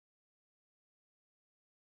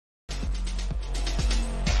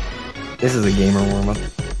This is a gamer warm-up.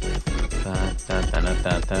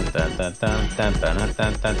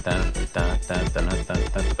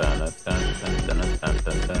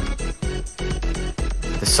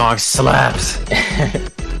 The song slaps.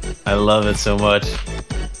 I love it so much.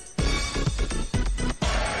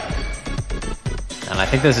 And I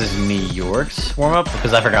think this is New York's warm-up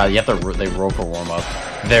because I forgot you have to they roll for warm-up.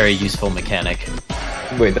 Very useful mechanic.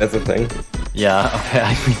 Wait, that's a thing? Yeah, okay,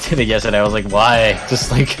 I did it yesterday. I was like, why?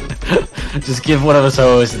 Just like, just give one of us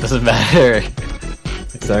hosts. It doesn't matter.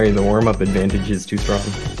 Sorry, the warm-up advantage is too strong.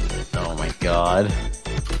 Oh my god.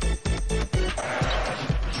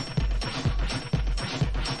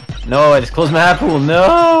 No, I just closed my app pool.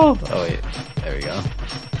 No. Oh wait, there we go.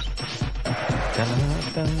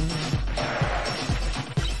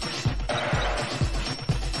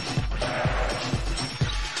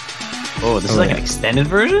 Oh, this is like an extended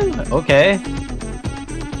version? Okay.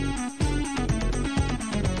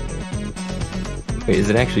 Wait,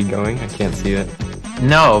 is it actually going? I can't see it.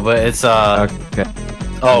 No, but it's Okay.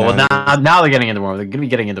 Oh, well now they're getting into warm-up. They're gonna be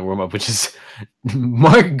getting into warm-up, which is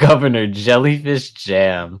Mark Governor Jellyfish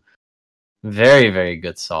Jam. Very, very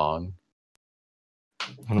good song.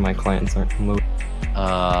 One of my clients aren't loaded.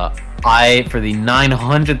 I, for the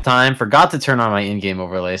 900th time, forgot to turn on my in-game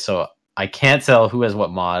overlay, so I can't tell who has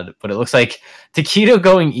what mod, but it looks like Taquito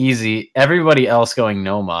going easy, everybody else going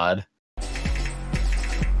no mod.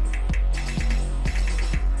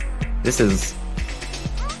 This is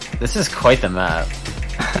quite the map.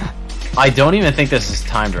 I don't even think this is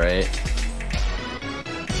timed right.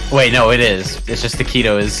 Wait, no, it is. It's just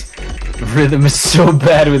Taquito's rhythm is so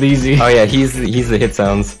bad with easy. Oh yeah, he's the hit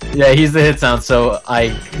sounds. Yeah, he's the hit sound, so I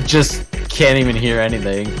just can't even hear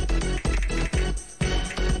anything.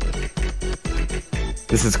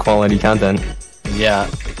 This is quality content. Yeah.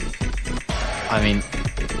 I mean,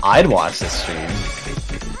 I'd watch this stream.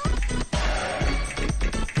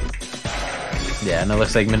 Yeah, and it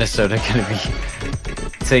looks like Minnesota gonna be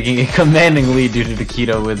taking a commanding lead due to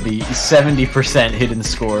Taquito with the 70% hidden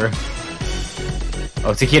score.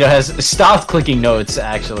 Oh, Taquito has stopped clicking notes,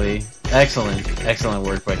 actually. Excellent. Excellent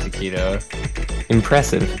work by Taquito.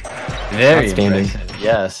 Impressive. Very outstanding. impressive,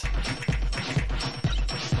 yes.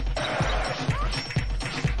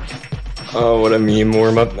 Oh, what a meme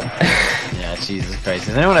warm-up. Yeah, Jesus Christ.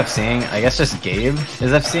 Is anyone FCing? I guess just Gabe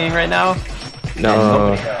is FCing right now?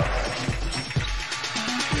 No.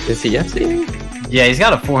 Is he FCing? Yeah, he's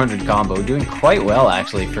got a 400 combo, doing quite well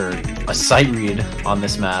actually for a sight read on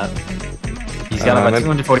this map. He's got about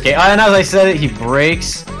 240k. And as I said it, he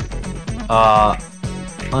breaks.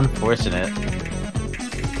 Unfortunate.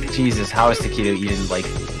 Jesus, how is Taquito even like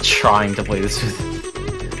trying to play this with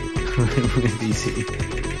easy?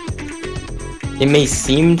 It may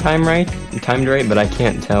seem timed right, but I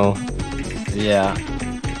can't tell. Yeah.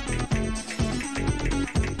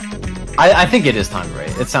 I think it is timed right.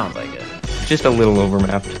 It sounds like it. Just a little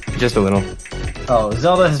overmapped. Just a little. Oh,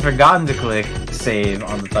 Zelda has forgotten to click save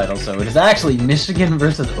on the title, so it is actually Michigan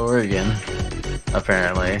versus Oregon,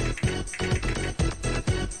 apparently.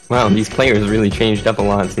 Wow, these players really changed up a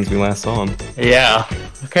lot since we last saw them. Yeah.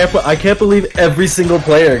 I can't believe every single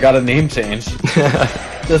player got a name change.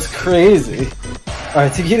 That's crazy.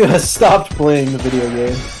 Alright, Taquito has stopped playing the video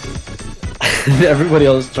game. Everybody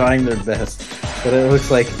else is trying their best. But it looks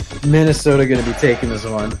like Minnesota gonna be taking this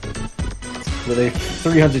one. With a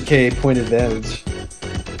 300k point advantage.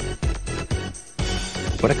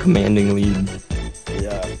 What a commanding lead.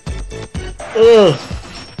 Yeah. Ugh.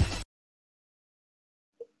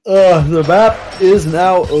 The map is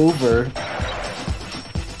now over.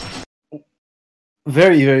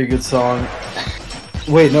 Very, very good song.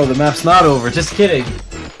 Wait, no, the map's not over. Just kidding.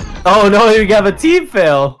 Oh no, you have a team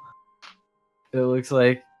fail. It looks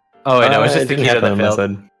like. Oh wait, no, it's just Taquito that failed.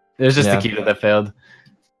 It was just Taquito that failed.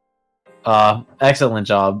 Excellent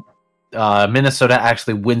job. Minnesota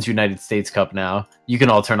actually wins United States Cup now. You can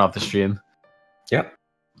all turn off the stream. Yep.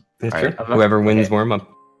 That's All right, true. Whoever wins warm up.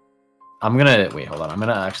 I'm gonna wait. Hold on. I'm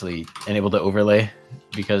gonna actually enable the overlay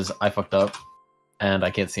because I fucked up and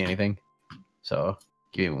I can't see anything. So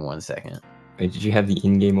give me 1 second. Wait, did you have the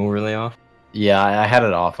in-game overlay off? Yeah, I had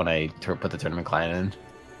it off when I put the tournament client in.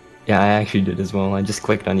 Yeah, I actually did as well. I just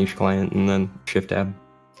clicked on each client and then Shift Tab.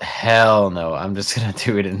 Hell no! I'm just gonna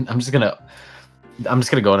do it, and I'm just gonna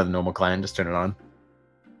go into the normal client and just turn it on.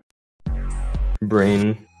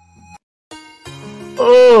 Brain.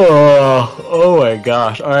 Oh my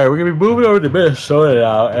gosh! All right, we're gonna be moving over to Minnesota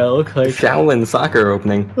now, and it looks like Shaolin Soccer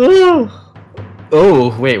opening.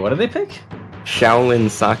 Oh wait, what did they pick? Shaolin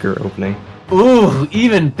Soccer opening. Ooh,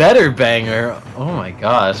 even better banger! Oh my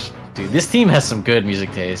gosh, dude, this team has some good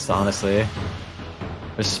music taste, honestly.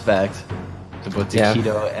 Respect to both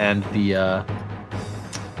Taquito and the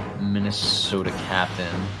Minnesota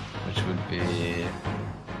captain, which would be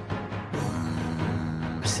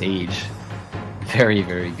Sage. Very,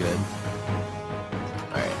 very good.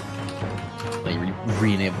 Alright. Let me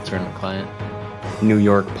re-enable tournament client. New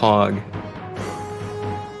York Pog.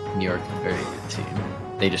 New York, very good team.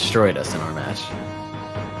 They destroyed us in our match.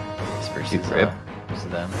 Versus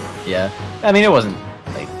them. Yeah. I mean, it wasn't,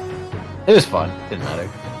 like, it was fun. Didn't matter.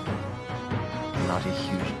 Not a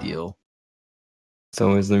huge deal. It's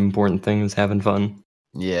always the important thing is having fun.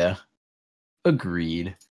 Yeah.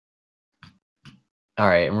 Agreed.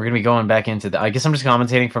 Alright, and we're gonna be going back into the... I guess I'm just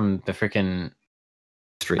commentating from the freaking...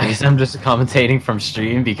 Stream. I guess I'm just commentating from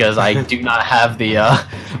stream because I do not have the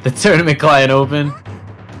tournament client open.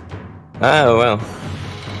 Oh, well.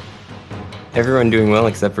 Everyone doing well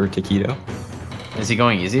except for Taquito. Is he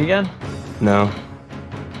going easy again? No.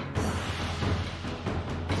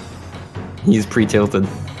 He's pre-tilted.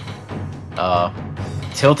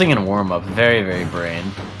 Tilting and warm-up. Very, very brain.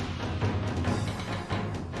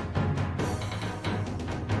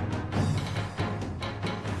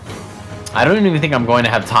 I don't even think I'm going to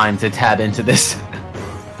have time to tab into this.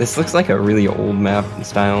 This looks like a really old map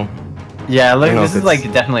style. Yeah, look, this is like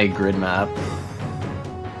definitely a grid map.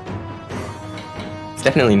 It's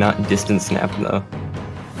definitely not distance snap though.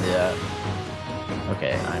 Yeah.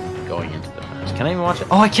 Okay, I'm going into the match. Can I even watch it?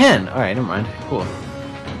 Oh, I can! Alright, never mind. Cool.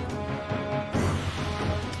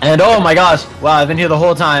 And oh my gosh! Wow, I've been here the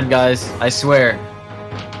whole time, guys. I swear.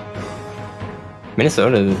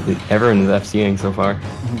 Minnesota, everyone is FCing so far.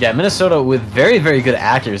 Yeah, Minnesota with very, very good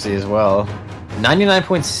accuracy as well.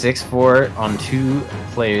 99.64 on 2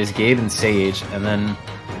 players, Gabe and Sage, and then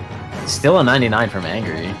still a 99 from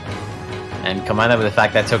Angry. And combine that with the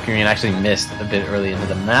fact that Tokyo actually missed a bit early into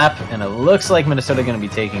the map, and it looks like Minnesota going to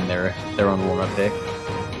be taking their own warm-up pick.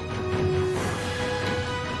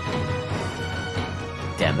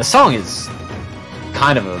 Damn, the song is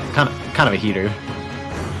kind of a heater.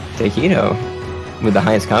 Taquito with the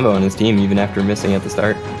highest combo on his team, even after missing at the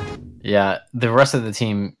start. Yeah, the rest of the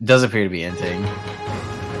team does appear to be inting.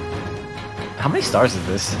 How many stars is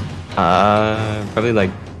this? Probably like...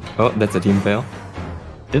 Oh, that's a team fail.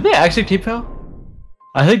 Did they actually team fail?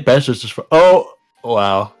 I think Bench was just... Oh!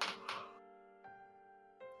 Wow.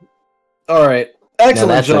 Alright.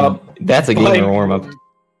 Excellent job. That's a gamer warm-up.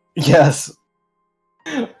 Yes.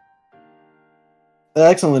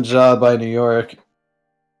 Excellent job by New York.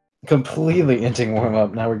 Completely inting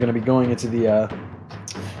warm-up. Now we're going to be going into the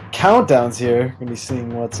countdowns here. We're going to be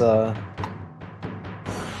seeing what's been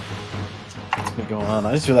going on.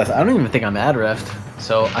 I just realized I don't even think I'm ad refed,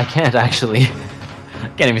 so I can't actually... I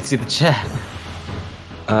can't even see the chat.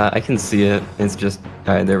 I can see it. It's just...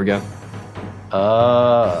 Alright, there we go.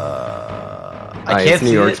 I can't it's New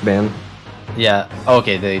see York's it. ban. Yeah. Oh,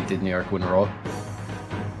 okay, they did New York win roll.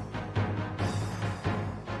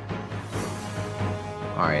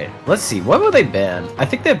 Alright, let's see. What will they ban? I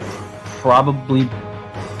think they probably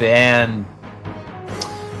ban...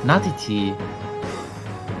 Not DT.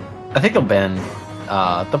 I think they'll ban...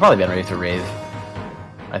 they'll probably ban Rave to Rave.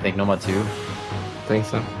 I think no mod 2. I think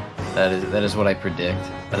so. That is what I predict.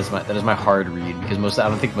 That is my hard read because I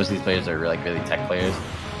don't think most of these players are like really tech players.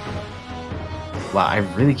 Wow, I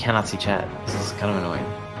really cannot see chat. This is kind of annoying.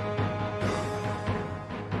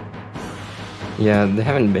 Yeah, they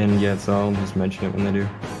haven't banned yet, so I'll just mention it when they do.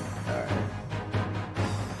 Alright.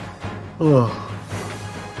 Oh.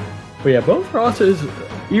 But yeah, both rosters,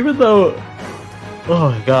 even though...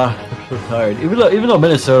 Oh my god, I'm so tired. Even though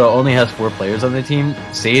Minnesota only has 4 players on their team,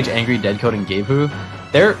 Sage, Angry, Deadcode, and Gabehu,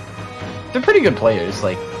 they're pretty good players,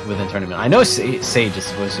 like, within tournament. I know Sage is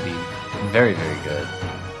supposed to be very, very good,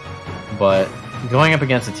 but going up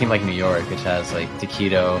against a team like New York, which has, like,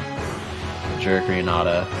 Taquito, Jerk,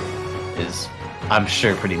 Renata, is, I'm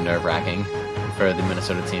sure, pretty nerve-wracking for the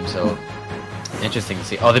Minnesota team, so interesting to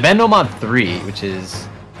see. Oh, they banned No Mod 3, which is,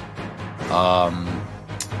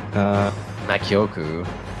 Makyoku.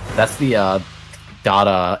 That's the,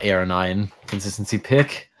 Dada AR9 consistency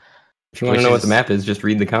pick. If you want to know what the map is, just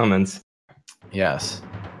read the comments. Yes.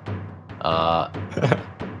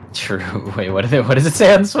 True. Wait, what does it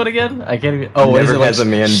say on this one again? I can't even... Oh, what is it? Has like, a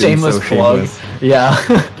man shameless so plug. shameless. Yeah.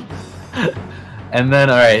 And then,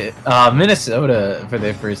 alright, Minnesota for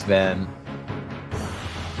their first ban.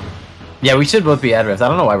 Yeah, we should both be ad refs. I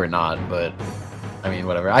don't know why we're not, but... I mean,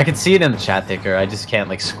 whatever. I can see it in the chat ticker. I just can't,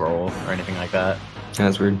 like, scroll or anything like that.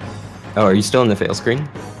 That's weird. Oh, are you still in the fail screen?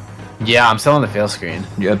 Yeah, I'm still on the fail screen.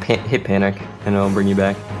 You hit panic, and it'll bring you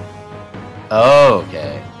back. Oh,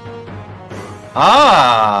 okay.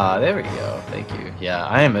 Ah, there we go. Thank you. Yeah,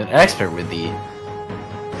 I am an expert with the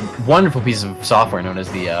wonderful piece of software known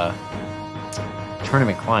as the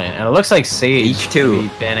tournament client, and it looks like Sage H2 be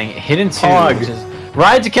banning Hidden 2, Hog. which is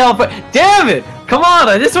Ride to California. Damn it! Come on,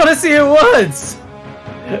 I just want to see it once.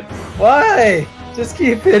 Why? Just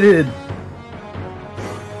keep Hidden.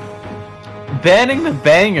 Banning the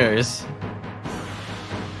bangers.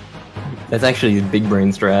 That's actually the big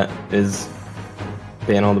brain strat, is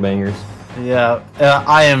ban all the bangers. Yeah,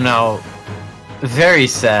 I am now very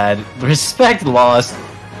sad. Respect lost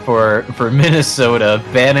for Minnesota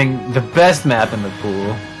banning the best map in the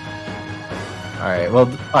pool.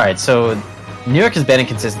 Alright, so New York is banning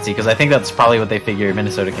consistency because I think that's probably what they figure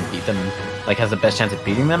Minnesota can beat them, like has the best chance of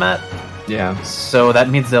beating them at. Yeah. So that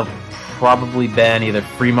means they'll probably ban either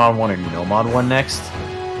free mod 1 or no mod 1 next.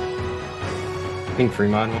 I think free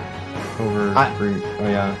mod over free. Oh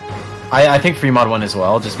yeah. I think free mod 1 as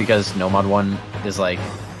well, just because no mod 1 is like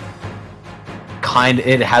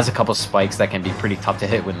it has a couple spikes that can be pretty tough to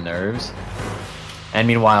hit with nerves. And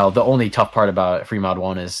meanwhile, the only tough part about free mod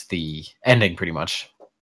 1 is the ending, pretty much.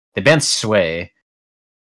 They banned Sway.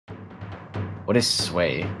 What is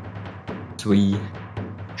Sway? Swee.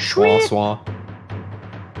 Swa.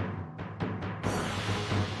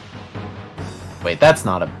 Wait, that's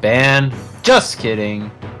not a ban. Just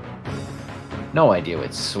kidding. No idea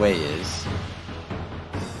what Sway is.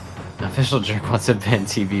 Official Jerk wants to ban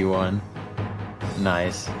TV1.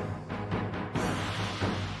 Nice.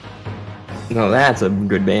 No, that's a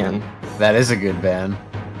good ban. That is a good ban.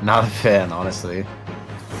 Not a fan, honestly.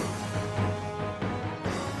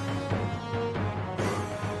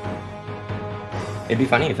 It'd be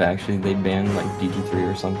funny if actually they banned like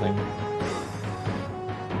DT3 or something.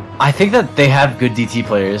 I think that they have good DT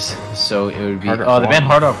players, so it would be. Oh, they banned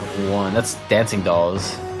Hard Rock 1. That's Dancing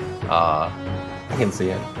Dolls. I can see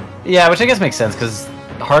it. Yeah, which I guess makes sense because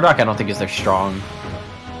Hard Rock I don't think is their strong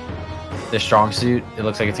suit. It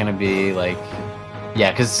looks like it's gonna be like,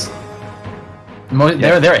 yeah, because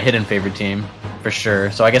they're a hidden favorite team for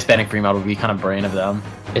sure. So I guess banning Fremont would be kind of brain of them,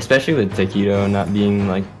 especially with Taquito not being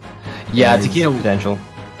like. Yeah, Taquito potential.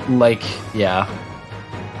 Like, yeah.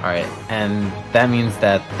 All right, and that means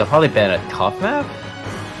that they'll probably ban a tough map,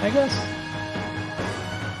 I guess.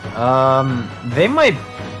 They might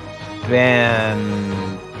ban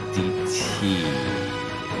DT.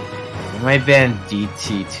 They might ban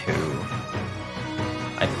DT2.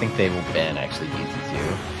 I think they will ban actually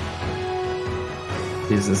DT2.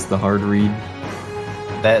 Is this the hard read?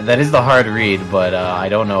 That is the hard read, but I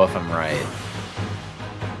don't know if I'm right.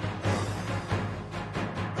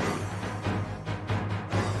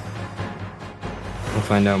 We'll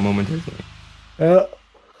find out momentarily.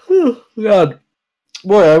 God.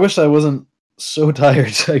 Boy, I wish I wasn't so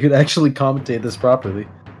tired I could actually commentate this properly.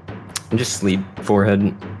 And just sleep,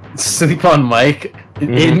 forehead. Sleep on mic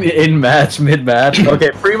in match, mid match.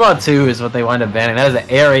 Okay, Fremont 2 is what they wind up banning. That is the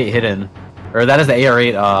AR8 hidden. Or that is the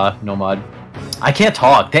AR8 no mod. I can't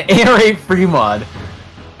talk. The AR8 free mod.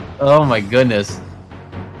 Oh my goodness.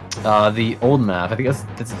 The old map. I think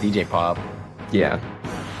that's DJ Pop. Yeah.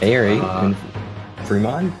 AR8 and free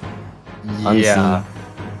mod? Yeah.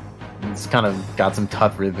 It's kind of got some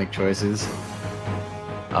tough rhythmic choices.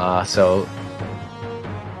 So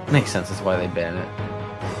makes sense. That's why they ban it.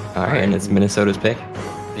 Alright, and it's Minnesota's pick.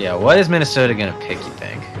 Yeah, what is Minnesota gonna pick, you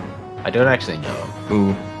think? I don't actually know.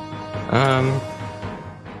 Ooh.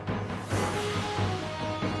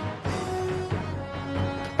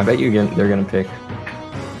 I bet you they're gonna pick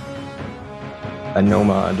a no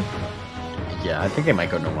mod. Yeah, I think they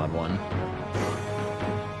might go no mod 1.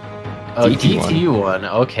 Oh, DT1. DT1,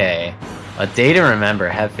 okay. A day to remember,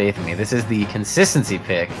 have faith in me. This is the consistency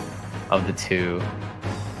pick of the two.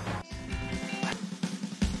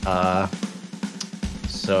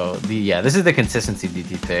 So this is the consistency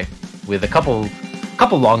DT pick with a couple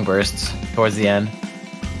long bursts towards the end.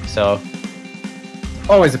 So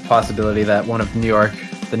always a possibility that one of the New York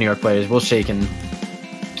players will shake and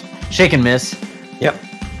miss. Yep.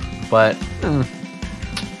 But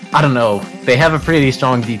I don't know. They have a pretty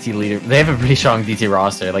strong DT leader. They have a pretty strong DT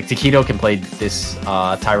roster. Like Taquito can play this.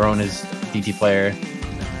 Tyrone is DT player,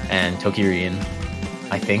 and Tokirian,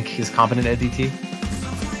 I think, is competent at DT.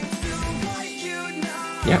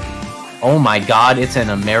 Yep. Oh my God! It's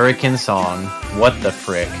an American song. What the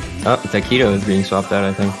frick? Oh, Taquito is being swapped out,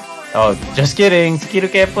 I think. Oh, just kidding. Taquito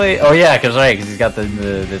can't play. Oh yeah, because he's got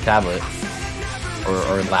the tablet,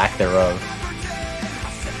 or lack thereof.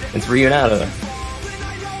 It's Ryunata.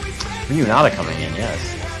 Ryunata coming in, yes.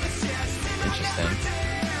 Interesting.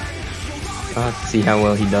 I'll have to see how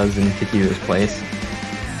well he does in Taquito's place.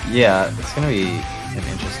 Yeah, it's gonna be an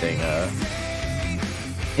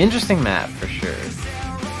interesting map for sure.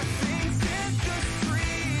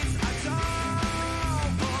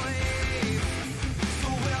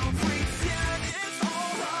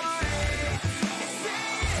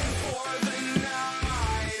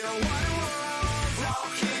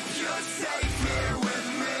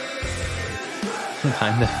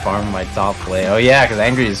 Time to farm my top play. Oh yeah, because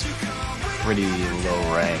Angry is pretty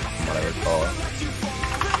low rank from what I recall.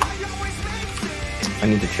 I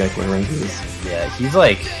need to check what rank he is. Yeah, he's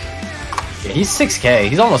like... Yeah, he's 6k.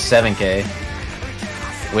 He's almost 7k.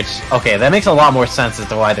 Which, okay, that makes a lot more sense as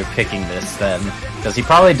to why they're picking this then. Because he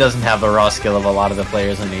probably doesn't have the raw skill of a lot of the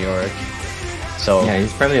players in New York. So yeah,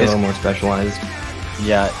 he's probably a little more specialized.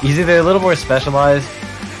 Yeah, he's either a little more specialized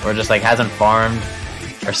or just like hasn't farmed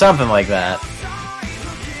or something like that.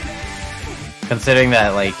 Considering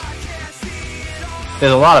that like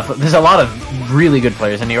there's a lot of really good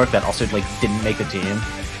players in New York that also like didn't make the team.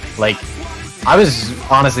 Like I was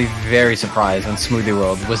honestly very surprised when Smoothie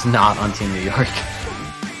World was not on Team New York.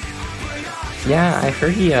 Yeah, I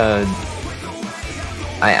heard he I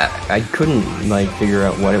couldn't like figure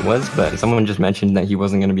out what it was, but someone just mentioned that he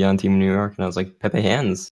wasn't going to be on Team New York, and I was like, Pepe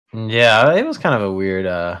Hands. Yeah, it was kind of a weird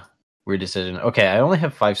decision. Okay, I only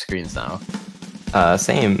have 5 screens now.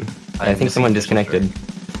 Same. I think someone disconnected.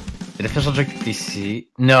 Did Official Jerk DC?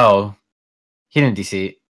 No, he didn't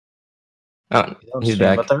DC. Oh, he's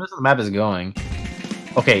back. But the rest of the map is going.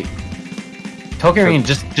 Okay, Tokyo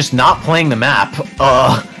just not playing the map.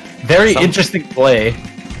 Very interesting play.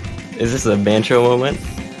 Is this a Bancho moment?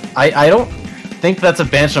 I don't think that's a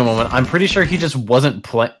Bancho moment. I'm pretty sure he just wasn't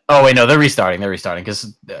playing. Oh wait, no, they're restarting. They're restarting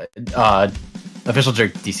because Official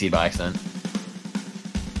Jerk DC'd by accident.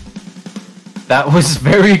 That was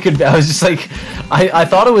very good. I was just like, I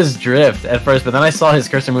thought it was drift at first, but then I saw his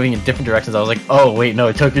cursor moving in different directions. I was like, oh wait, no,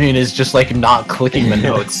 Tokyo is just like not clicking the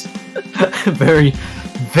notes. Very,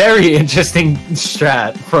 very interesting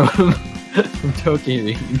strat from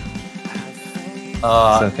Tokyo.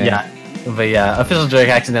 Okay. Yeah, but yeah, Official Jerk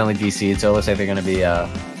accidentally DC'd, so it looks like they're gonna be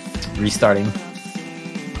restarting.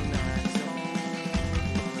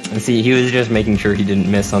 And see, he was just making sure he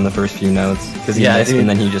didn't miss on the first few notes because he missed and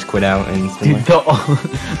then he just quit out. And dude, the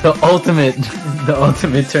ultimate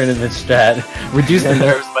tournament strat: reduce the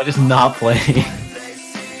nerves by just not playing.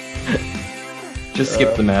 Just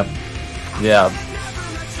skip the map. Yeah.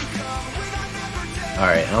 All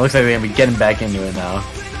right, and it looks like they're gonna be getting back into it now.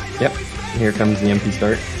 Yep. Here comes the MP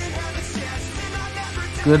start.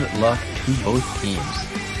 Good luck to both teams.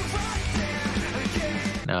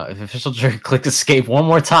 Now, if Official Jerk clicked escape one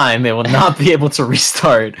more time, they will not be able to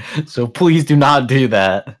restart. So please do not do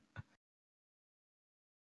that.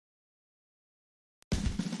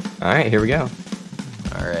 Alright, here we go.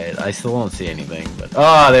 Alright, I still won't see anything, but...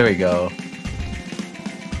 Oh, there we go.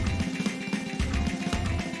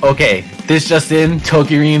 Okay, this just in,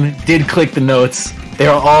 Tokyo did click the notes. They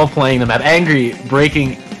are all playing the map. Angry,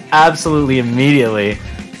 breaking absolutely immediately.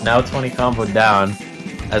 Now 20 combo down,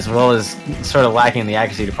 as well as sort of lacking in the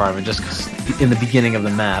accuracy department just in the beginning of the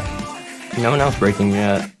map. No one else breaking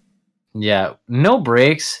yet. Yeah, no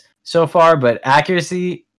breaks so far, but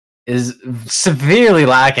accuracy is severely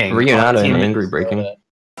lacking. Ryunata and Angry breaking.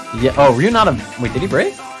 Yeah. Oh, Ryunata. Wait, did he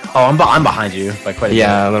break? Oh, I'm behind you by quite a bit.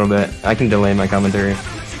 Yeah, a little bit. I can delay my commentary.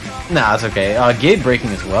 Nah, it's okay. Gabe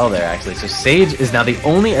breaking as well there, actually. So Sage is now the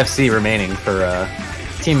only FC remaining for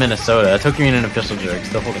Team Minnesota. Tokyo and Official Jerk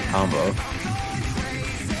still holding combo.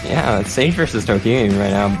 Yeah, it's Sage versus Tokyo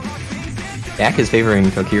right now. Dak is favoring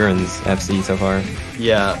Tokurin's FC so far.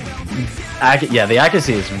 Yeah. Yeah, the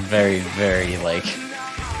accuracy is very, very, like,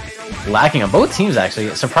 lacking on both teams, actually.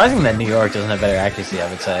 It's surprising that New York doesn't have better accuracy, I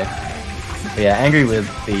would say. But yeah, Angry with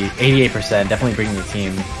the 88%, definitely bringing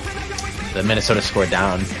the Minnesota score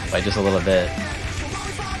down by just a little bit.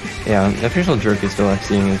 Yeah, Official Jerk is still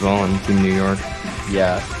FCing as well on Team New York.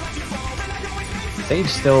 Yeah. Sage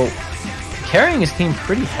still carrying his team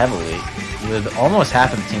pretty heavily with almost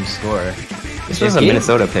half of the team's score. This was a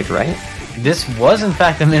Minnesota pick, right? This was in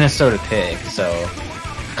fact a Minnesota pick, so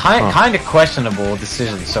kind of questionable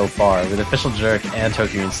decision so far with Official Jerk and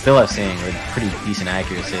Tokyo still FCing with pretty decent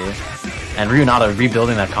accuracy. And Ryunata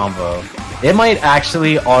rebuilding that combo. It might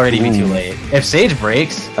actually already be too late. If Sage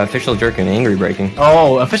breaks... Official Jerk and Angry breaking.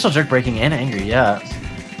 Oh, Official Jerk breaking and Angry, yeah.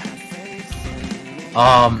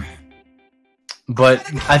 But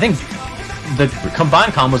I think the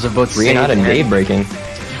combined combos of both Ryunata and Gabe breaking.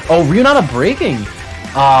 Oh, Ryunata breaking!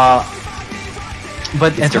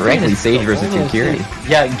 But it's directly Sage versus Tokyo.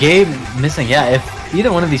 Yeah, Gabe missing. Yeah, if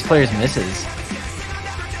either one of these players misses...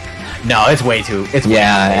 No, it's way too... Actually,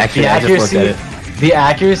 I just looked at it. The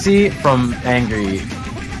accuracy from Angry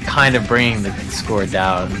kind of bringing the score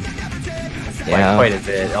down by quite a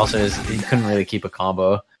bit. Also, he couldn't really keep a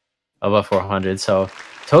combo above 400. So,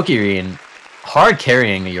 Tokyo hard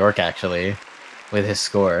carrying New York, actually, with his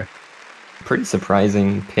score. Pretty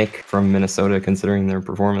surprising pick from Minnesota, considering their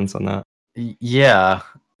performance on that. Yeah,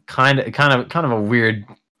 kind of a weird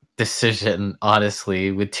decision,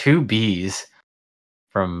 honestly, with 2 Bs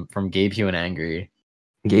from Gabe Hugh and Angry.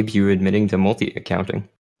 Gabe Hugh admitting to multi-accounting.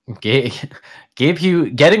 Gabe Hugh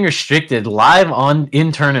getting restricted live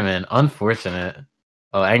in tournament. Unfortunate.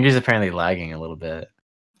 Oh, Angry's apparently lagging a little bit.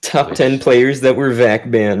 Top 10 players that were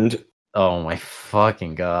VAC banned. Oh my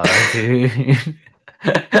fucking god, dude.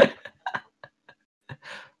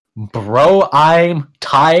 Bro, I'm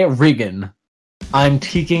Ty Riggin. I'm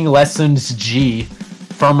taking lessons G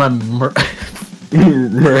from a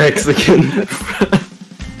Mexican.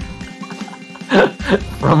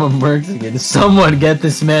 From a Mexican. Someone get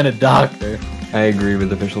this man a doctor. I agree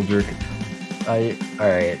with official jerk.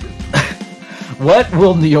 Alright. What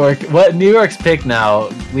New York's pick now,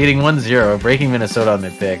 leading 1-0, breaking Minnesota on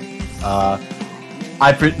their pick.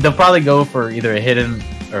 They'll probably go for either a hidden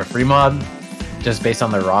or a free mod, just based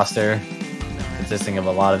on their roster, consisting of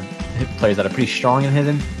a lot of players that are pretty strong in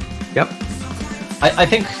hidden. Yep. I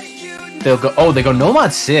think they'll go. Oh, they go no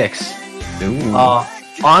mod 6. Ooh.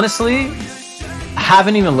 Honestly,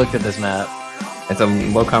 haven't even looked at this map. It's a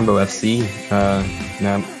low combo FC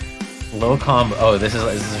map. Low combo. Oh, is this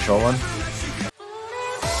a short one?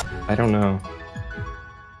 I don't know.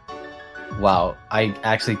 Wow, I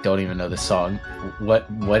actually don't even know this song. What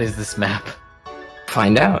is this map?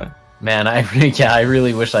 Find out. Man, I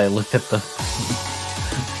really wish I looked at the.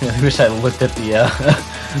 I wish I looked at the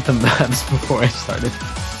the maps before I started.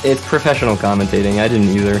 It's professional commentating. I didn't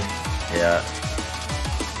either. Yeah.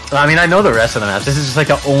 I mean, I know the rest of the maps. This is just like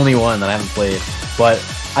the only one that I haven't played. But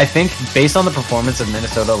I think based on the performance of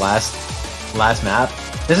Minnesota last map,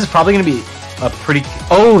 this is probably gonna be a pretty.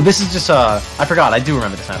 Oh, this is just I forgot. I do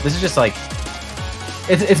remember this map. This is just like.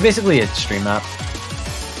 It's basically a stream map.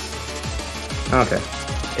 Okay.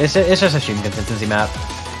 It's just a stream consistency map,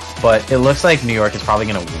 but it looks like New York is probably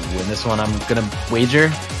gonna win this one. I'm gonna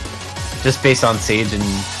wager, just based on Sage and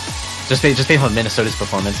just based on Minnesota's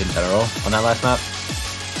performance in general on that last map.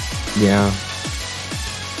 Yeah.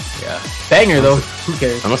 Yeah. Banger though. Who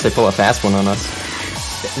cares? Unless they pull a fast one on us.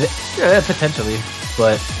 Yeah, potentially.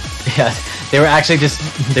 But yeah, they were actually just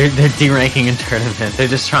they're deranking in tournament. They're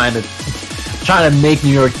just trying to make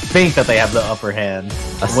New York think that they have the upper hand.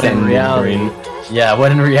 When in reality,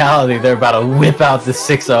 when in reality they're about to whip out the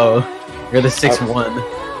 6-0 or the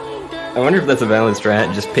 6-1. I wonder if that's a valid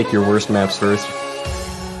strat. Just pick your worst maps first.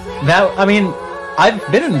 I mean, I've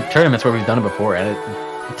been in tournaments where we've done it before, and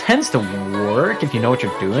it tends to work if you know what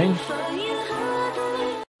you're doing.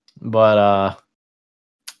 But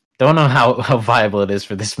don't know how viable it is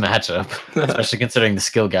for this matchup, especially considering the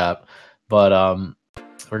skill gap. But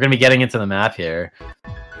we're gonna be getting into the map here.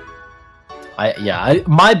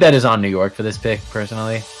 My bet is on New York for this pick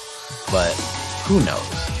personally, but who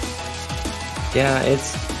knows? Yeah,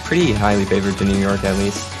 it's pretty highly favored to New York at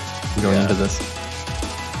least going into this.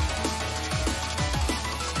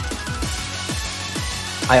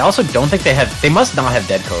 I also don't think they must not have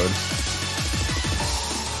dead code.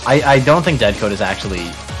 I don't think dead code is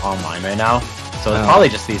actually online right now, so it's probably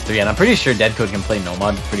just these 3, and I'm pretty sure dead code can play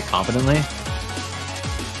Nomad pretty competently.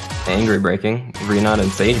 Angry breaking, Renat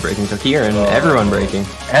and Sage breaking, so here and everyone breaking.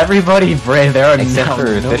 Everybody break. There are except now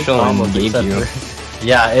for official and Gayview.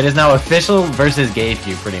 Yeah, it is now official versus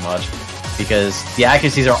Gayview pretty much, because the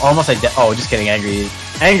accuracies are almost identical. Oh, just kidding, Angry.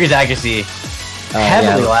 Angry's accuracy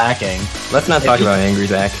heavily lacking. Let's not talk about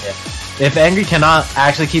Angry's act. If Angry cannot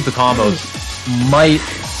actually keep the combos, might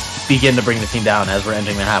begin to bring the team down as we're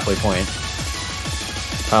entering the halfway point.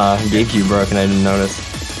 Gayview broke and I didn't notice.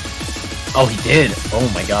 Oh, he did. Oh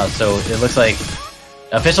my god. So it looks like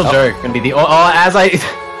official jerk gonna be the. I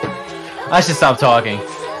should stop talking.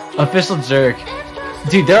 Official jerk,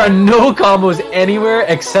 dude. There are no combos anywhere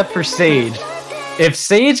except for Sage. If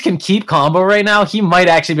Sage can keep combo right now, he might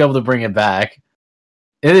actually be able to bring it back.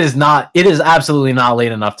 It is absolutely not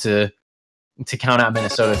late enough to count out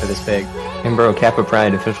Minnesota for this pick. And bro, Kappa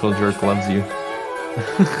Pride, official jerk loves you.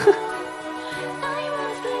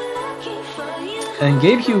 And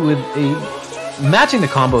Gayview with matching the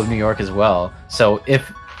combo of New York as well. So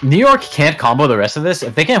if New York can't combo the rest of this,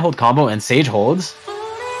 if they can't hold combo and Sage holds,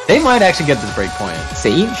 they might actually get this break point.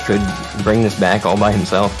 Sage could bring this back all by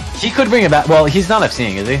himself. He could bring it back. Well, he's not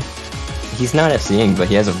FCing, is he? He's not FCing, but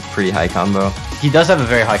he has a pretty high combo. He does have a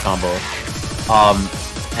very high combo.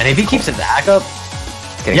 And if he keeps his hack up,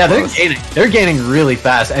 yeah, they're gaining really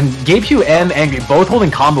fast. And Gayview and Angry both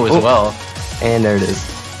holding combo as well. And there it is.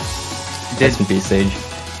 Rest in peace, Sage.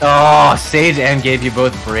 Oh, Sage and Gayview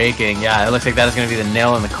both breaking. Yeah, it looks like that is going to be the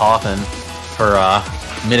nail in the coffin for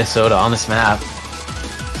Minnesota on this map.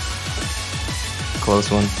 Close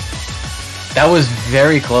one. That was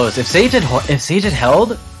very close. If Sage had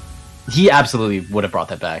held, he absolutely would have brought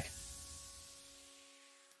that back.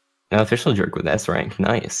 Now official jerk with S rank,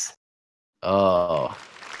 nice. Oh,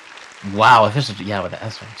 wow! Official, yeah, with the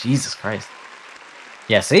S rank. Jesus Christ.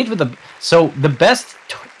 Yeah, Sage with the best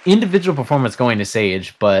individual performance going to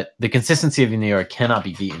Sage, but the consistency of New York cannot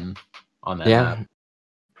be beaten on that map.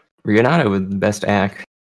 Rionata with the best act.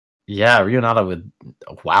 Yeah, Rionata with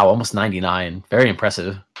wow, almost 99. Very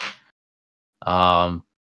impressive.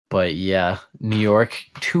 But yeah, New York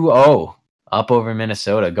 2-0 up over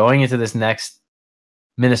Minnesota. Going into this next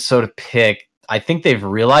Minnesota pick, I think they've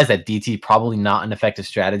realized that DT probably not an effective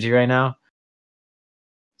strategy right now.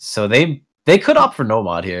 So they could opt for no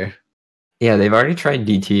mod here. Yeah, they've already tried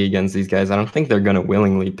DT against these guys. I don't think they're gonna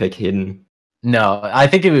willingly pick Hidden. No, I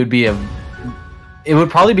think it would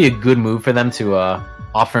probably be a good move for them to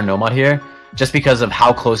opt for no mod here, just because of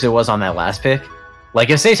how close it was on that last pick. Like,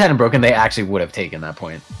 if Sage hadn't broken, they actually would have taken that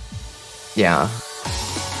point. Yeah.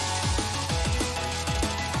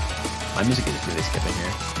 My music is really skipping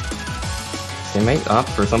here. They might opt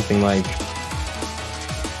for something like...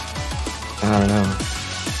 I don't know.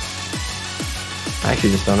 I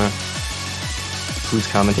actually just don't know. Who's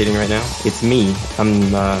commentating right now? It's me.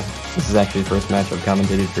 This is actually the first match I've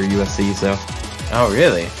commentated for USC, so... Oh,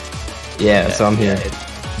 really? Yeah, so I'm here.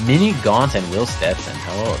 Mini Gaunt and Will Stetson.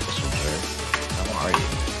 Hello, official jerk. How are you?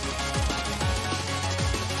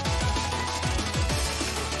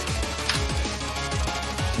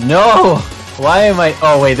 No! Why am I...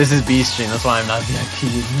 Oh, wait, this is B stream. That's why I'm not VIP.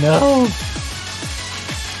 No!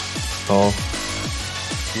 Oh.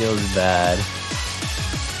 Feels bad.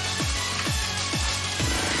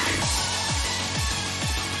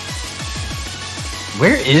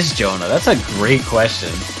 Where is Jonah? That's a great question.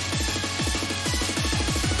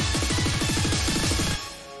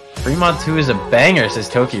 Fremont 2 is a banger, says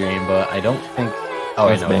Tokirine, but I don't think... Oh,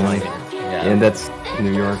 I know. Yeah, and that's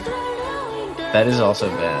New York. That is also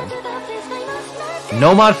banned.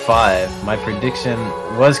 Nomad 5, my prediction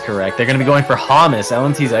was correct. They're going to be going for Hamas,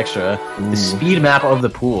 LMT's extra, the speed map of the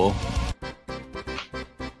pool.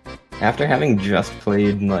 After having just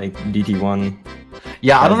played, like, DT1...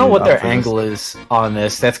 Yeah, I don't know what their angle is on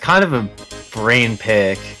this. That's kind of a brain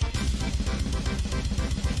pick.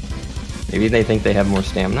 Maybe they think they have more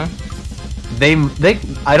stamina?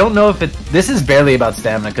 I don't know if this is barely about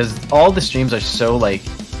stamina, because all the streams are so, like,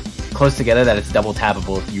 close together that it's double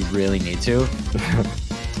tappable if you really need to.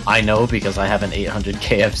 I know because I have an 800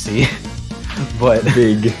 KFC, but...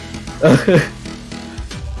 Big.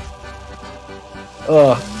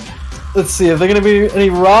 Let's see, if there are going to be any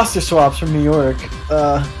roster swaps from New York.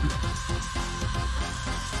 Well,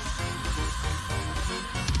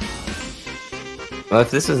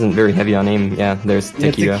 if this isn't very heavy on aim, yeah, there's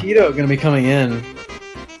Taquito. Yeah, Taquito going to be coming in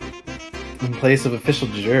place of official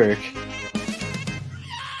jerk.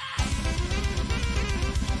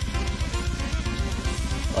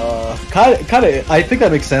 Kind of. I think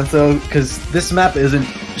that makes sense though, because this map isn't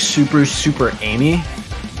super aimy.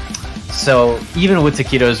 So even with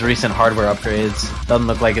Taquito's recent hardware upgrades, doesn't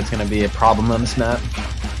look like it's going to be a problem on this map.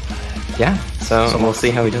 Yeah, so we'll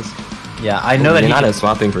see how he does. Yeah, I know that he's not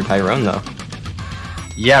swapping for Tyrone though.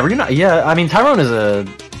 Yeah, yeah. I mean, Tyrone is a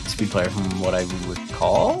speed player from what I would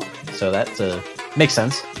recall, so that makes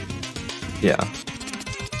sense. Yeah.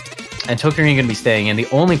 And Tokirine going to be staying in, the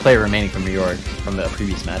only player remaining from New York from the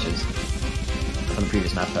previous matches, from the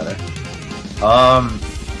previous match rather.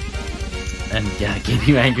 And yeah, get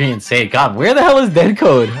you angry and say, God, where the hell is Dead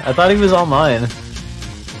Code? I thought he was online.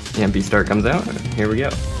 Yeah, B-Star comes out. Here we go.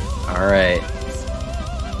 Alright.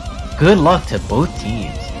 Good luck to both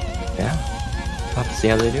teams. Yeah. I'll have to see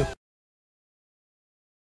how they do.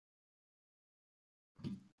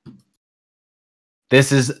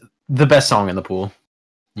 This is the best song in the pool.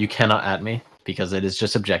 You cannot at me, because it is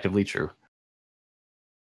just objectively true.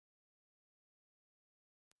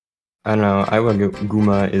 I don't know. Iwa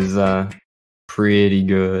Guma is pretty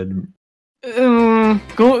good.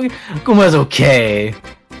 Guma's okay.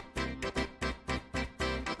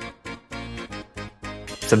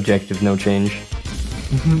 Subjective, no change.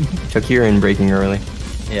 Takirin breaking early.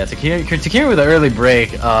 Yeah, Takirin with an early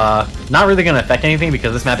break. Not really going to affect anything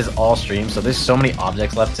because this map is all stream, so there's so many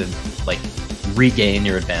objects left to like regain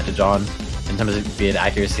your advantage on in terms of be it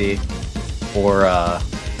accuracy or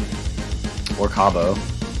combo.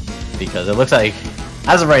 Because it looks like,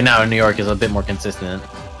 as of right now, New York is a bit more consistent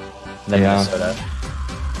than Minnesota.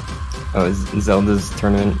 Oh, is Zelda's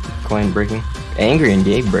tournament client breaking? Angry and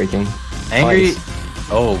Gabe breaking. Angry. Twice.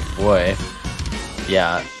 Oh boy.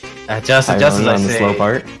 Yeah. Just as I on say. The slow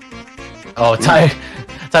part. Oh,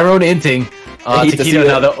 Tyrone inting. Taquito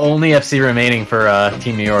now the only FC remaining for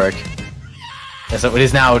Team New York. So it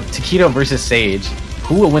is now Taquito versus Sage.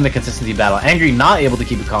 Who will win the consistency battle? Angry not able to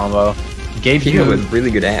keep a combo. Taquito with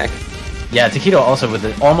really good act. Yeah, Taquito also with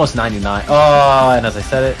it, almost 99. Oh, and as I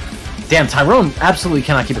said it, damn, Tyrone absolutely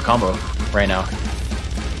cannot keep a combo right now.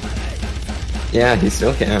 Yeah, he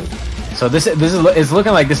still can't. So this is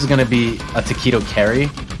looking like this is gonna be a Taquito carry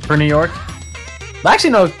for New York. But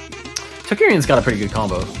actually, no, Tokirian's got a pretty good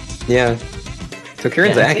combo. Yeah,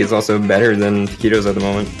 Tokirian's act is also better than Taquito's at the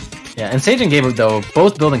moment. Yeah, and Sage and Gabe, though,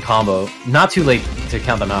 both building combo. Not too late to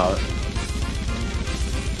count them out.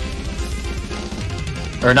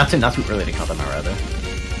 Or not too early to count them out, rather.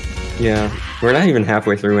 Yeah, we're not even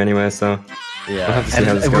halfway through anyway, so... Yeah, we'll have to see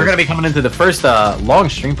how this we're goes. going to be coming into the first long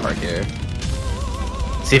stream part here.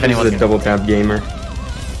 See if anyone's a double tap gamer.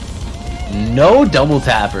 No double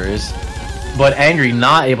tappers, but Angry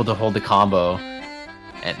not able to hold the combo.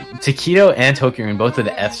 And Taquito and Tokirian both of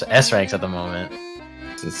the S ranks at the moment.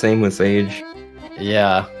 It's the same with Sage.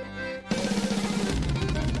 Yeah.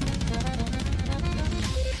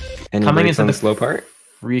 Any Coming breaks into on the the slow part?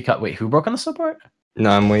 Recut. Wait, who broke on the slow part?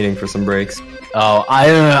 No, I'm waiting for some breaks. Oh,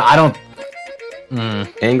 I don't.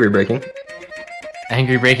 Angry breaking.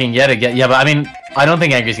 Angry breaking yet again. Yeah, but I mean, I don't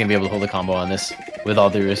think Angry's gonna be able to hold a combo on this. With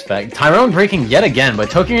all due respect, Tyrone breaking yet again, but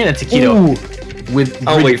Tokirian and Taquito with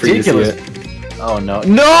I'll wait for you to see it. Oh no,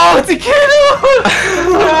 no, Taquito!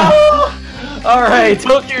 No! All right,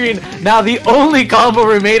 Tokirian now the only combo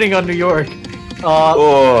remaining on New York. If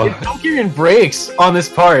Tokirian breaks on this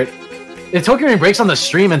part, if Tokirian breaks on the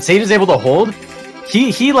stream and Sage is able to hold,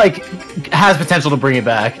 he like has potential to bring it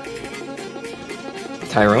back.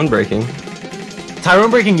 Tyrone breaking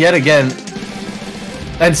yet again,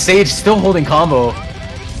 and Sage still holding combo.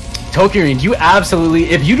 Tokirian, you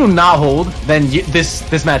absolutely, if you do not hold, then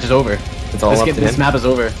this match is over. It's all up to this him. map is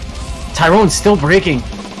over. Tyrone's still breaking.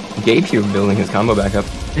 GabeCube building his combo back up.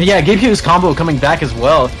 Yeah, GabeCube's combo coming back as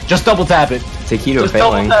well. Just double tap it. Taquito Just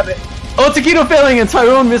failing. double tap it. Oh, Taquito failing and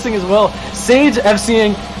Tyrone missing as well. Sage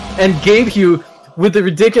FCing and GabeCube with the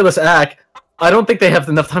ridiculous act. I don't think they have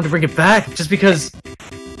enough time to bring it back, just because...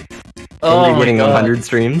 Angry getting 100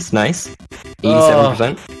 streams, nice.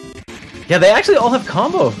 87%. Yeah, they actually all have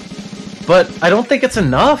combo, but I don't think it's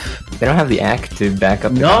enough. They don't have the act to back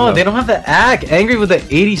up the No, combo. they don't have the act. Angry with the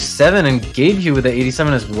 87 and GabeCube with the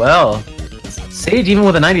 87 as well. Sage, even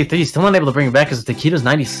with a 93, still not able to bring it back because Taquito's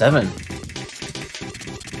 97.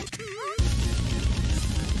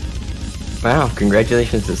 Wow,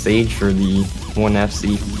 congratulations to Sage for the 1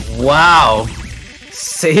 FC. Wow.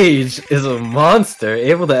 Sage is a monster,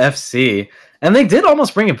 able to FC. And they did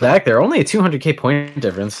almost bring it back there. Only a 200k point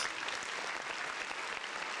difference.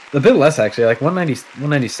 A bit less, actually, like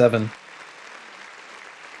 197.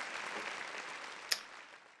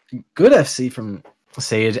 Good FC from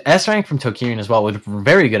Sage. S rank from Tokirian as well, with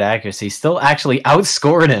very good accuracy. Still actually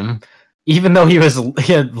outscored him, even though he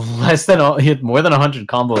had more than 100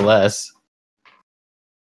 combo less.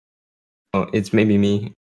 Oh, it's maybe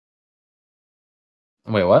me.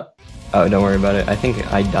 Wait, what? Oh, don't worry about it. I think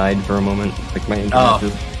I died for a moment. Like my internet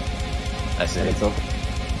just... I see.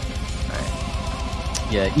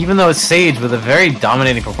 Yeah, even though it's Sage with a very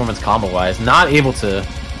dominating performance combo-wise, not able to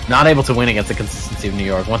win against the consistency of New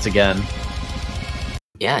York once again.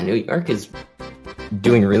 Yeah, New York is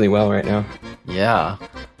doing really well right now. Yeah.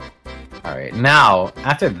 All right, now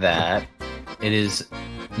after that, it is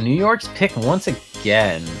New York's pick once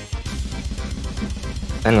again.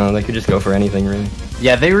 I don't know. They could just go for anything, really.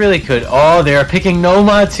 Yeah, they really could. Oh, they are picking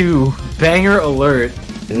Nomad 2. Banger alert.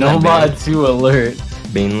 Nomad 2 alert.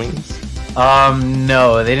 Banelings?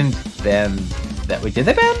 No, they didn't ban that. Wait, did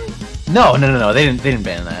they ban? No, they didn't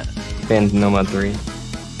ban that. Banned Nomad 3.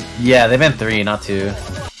 Yeah, they banned 3, not 2.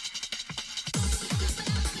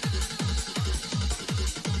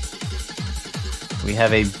 We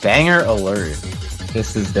have a banger alert.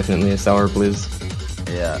 This is definitely a sour blizz.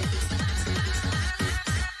 Yeah.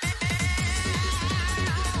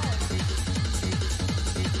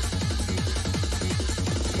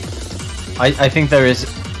 I think there is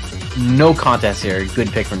no contest here. Good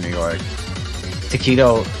pick from New York.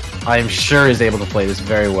 Taquito, I'm sure, is able to play this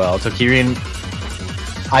very well. Tokirian,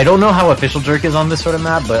 I don't know how official jerk is on this sort of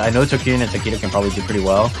map, but I know Tokirian and Taquito can probably do pretty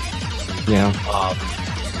well. Yeah.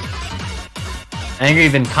 Angry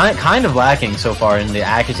been kind of lacking so far in the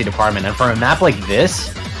accuracy department, and for a map like this,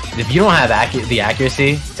 if you don't have the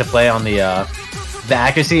accuracy to play on the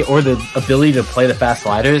accuracy or the ability to play the fast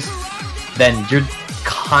sliders, then you're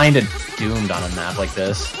kind of doomed on a map like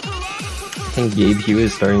this. I think GabeCube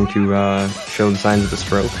is starting to show the signs of a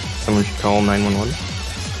stroke. Someone should call 911.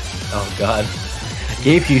 Oh god.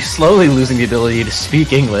 GabeCube slowly losing the ability to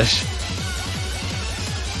speak English.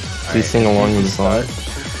 Please sing along with the song.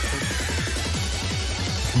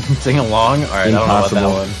 Sing along? Alright, I don't know about that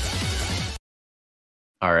Impossible. one.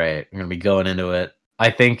 Alright, we're gonna be going into it.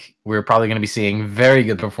 I think we're probably gonna be seeing very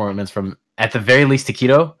good performance from, at the very least,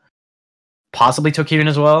 Taquito. Possibly Tokirin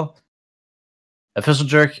as well. Official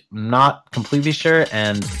Jerk, not completely sure,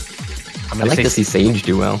 and I'm gonna I'd like say to see Sage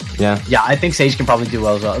do well. Yeah. yeah, I think Sage can probably do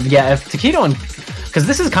well as well. Yeah, if Taquito and... Because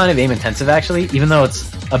this is kind of aim-intensive, actually, even though it's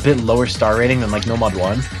a bit lower star rating than, like, No Mod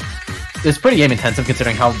 1. It's pretty aim-intensive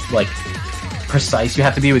considering how, like, precise you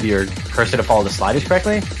have to be with your cursor to follow the sliders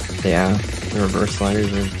correctly. Yeah. The reverse sliders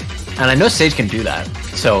are... And I know Sage can do that.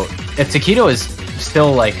 So, if Taquito is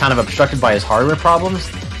still, like, kind of obstructed by his hardware problems,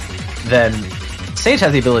 then Sage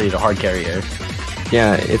has the ability to hard carry here.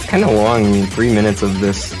 Yeah, it's kind of long, 3 minutes of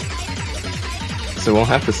this. So we'll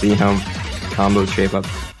have to see how combos shape up.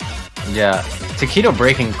 Yeah, Taquito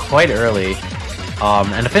breaking quite early,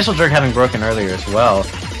 and Official Jerk having broken earlier as well.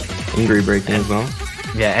 Angry breaking as well.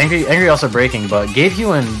 Yeah, Angry also breaking, but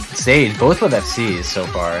Gavehue and Sage both with FCs so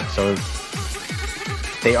far, so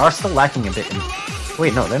they are still lacking a bit in...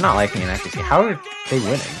 Wait, no, they're not lacking in accuracy. How are they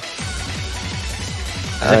winning?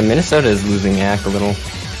 Minnesota is losing AC a little.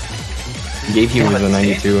 Gavehue was a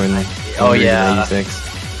 92 and oh yeah,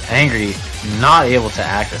 86. Angry not able to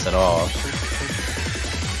act this at all.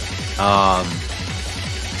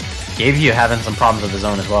 Gavehue having some problems of his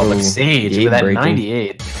own as well, but Sage with that breaking.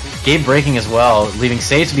 98. Gabe breaking as well, leaving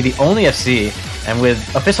Sage to be the only FC, and with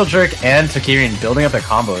Official Jerk and Tokirin building up their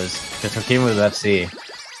combos, because Tokirin with FC is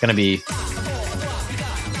gonna be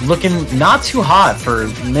looking not too hot for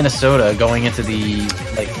Minnesota going into the,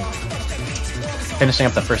 like, finishing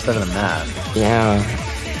up the first third of the map. Yeah.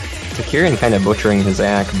 Tokirin kind of butchering his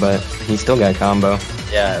AC, but he still got combo.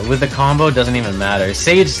 Yeah, with the combo, doesn't even matter.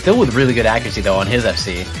 Sage still with really good accuracy, though, on his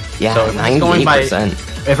FC. Yeah, so 98%.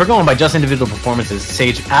 If we're going by just individual performances,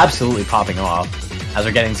 Sage absolutely popping off, as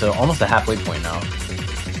we're getting to almost the halfway point now.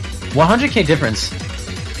 100k difference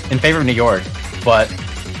in favor of New York, but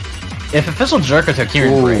if Official Jerk or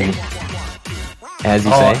Tokirin break... As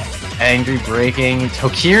you say. Angry breaking,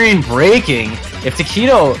 Tokirin breaking! If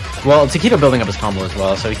Taquito... Well, Taquito building up his combo as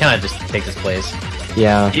well, so he kind of just takes his place.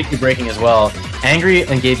 Yeah. Gavehue breaking as well. Angry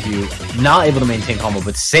and Gavehue not able to maintain combo,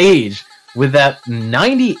 but Sage with that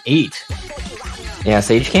 98. Yeah,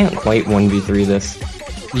 Sage can't quite 1v3 this.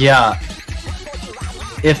 Yeah.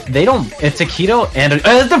 If they don't... If Taquito and...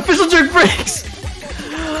 the Official Jerk breaks!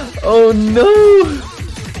 Oh no!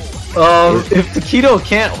 If Taquito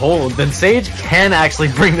can't hold, then Sage can actually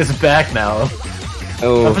bring this back now.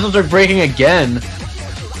 Oh. Official Jerk breaking again.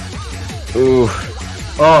 Ooh.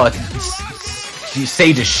 Oh,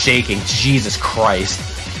 Sage is shaking. Jesus Christ.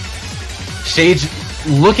 Sage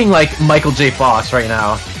looking like Michael J. Fox right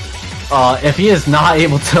now. If he is not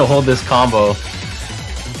able to hold this combo,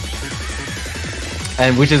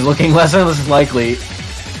 and which is looking less and less likely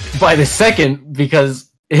by the second, because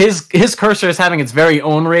his cursor is having its very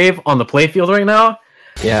own rave on the playfield right now.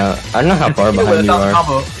 Yeah, I don't know how far behind you are.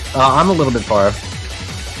 Combo, I'm a little bit far.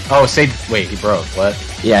 Oh, Sage, wait, he broke, what?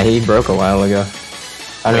 Yeah, he broke a while ago.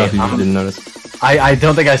 I don't know if you didn't notice. I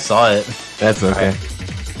don't think I saw it. That's okay.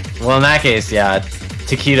 Right. Well, in that case, yeah,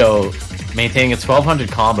 Taquito maintaining a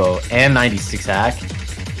 1200 combo and 96 hack.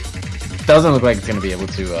 Doesn't look like it's gonna be able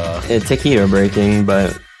to. It's Taquito breaking,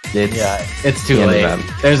 but it's it's too late.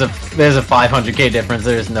 There's a 500k difference.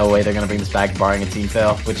 There's no way they're gonna bring this back, barring a team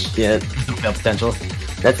fail, which yeah, fail potential.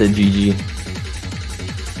 That's a GG.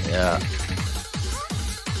 Yeah.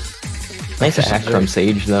 Nice act from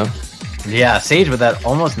Sage though. Yeah, Sage with that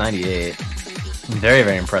almost 98. Very,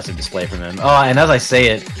 very impressive display from him. Oh, and as I say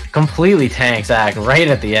it, completely tanks act right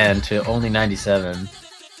at the end to only 97.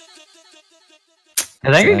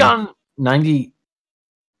 Has Angry gotten 90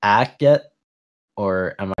 act yet?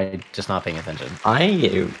 Or am I just not paying attention?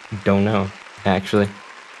 I don't know, actually.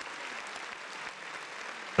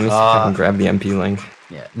 Let me see if I can grab the MP link.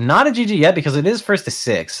 Yeah, not a GG yet because it is first to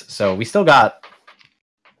 6, so we still got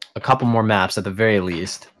a couple more maps at the very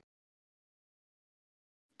least.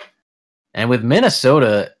 And with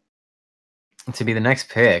Minnesota to be the next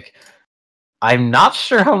pick, I'm not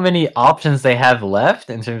sure how many options they have left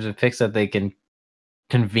in terms of picks that they can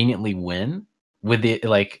conveniently win with the,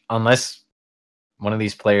 like, unless one of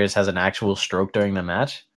these players has an actual stroke during the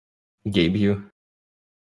match. Gavehue.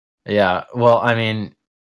 Yeah, well, I mean,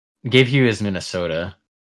 Gavehue is Minnesota.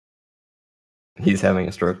 He's having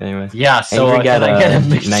a stroke anyway. Yeah, so Angry got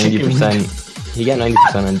 90%. He got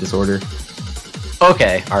 90% on disorder.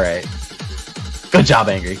 Okay, all right. Good job,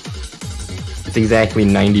 Angry. It's exactly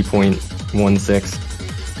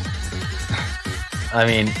 90.16. I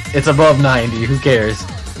mean, it's above 90. Who cares?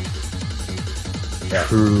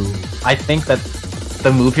 True. I think that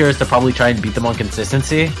the move here is to probably try and beat them on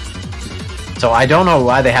consistency. So I don't know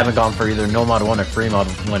why they haven't gone for either No Mod 1 or Free Mod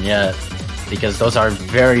 1 yet, because those are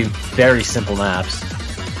very, very simple maps.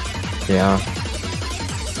 Yeah.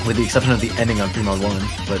 With the exception of the ending on Free Mod 1,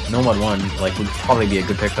 but No Mod 1 like would probably be a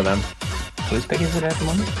good pick for them. Whose pick is it at the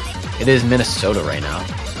moment? It is Minnesota right now.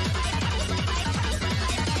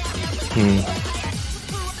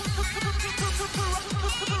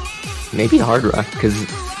 Maybe Hard Rock, because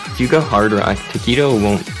if you go Hard Rock, Taquito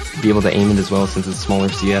won't be able to aim it as well since it's smaller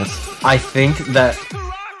CS. I think that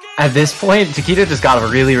at this point, Taquito just got a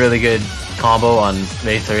really, really good combo on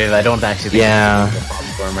base 3 that I don't actually think is a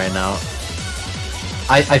problem for him right now.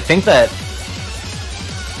 I think that,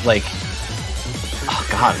 like, oh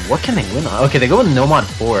god, what can they win on? Okay, they go with No Mod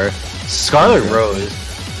 4, Scarlet Rose.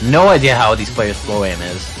 No idea how these players' flow aim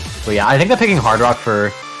is, but yeah, I think that picking Hard Rock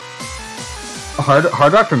for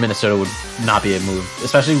Minnesota would not be a move,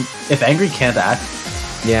 especially if Angry can't act.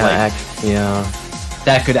 Yeah, like, yeah.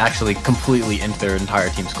 That could actually completely end their entire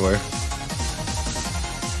team score.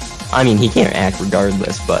 I mean, he can't act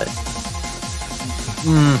regardless, but...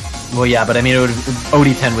 Well, yeah, but I mean,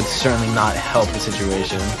 OD10 would certainly not help the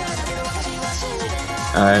situation.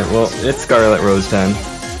 Alright, well, it's Scarlet Rose time.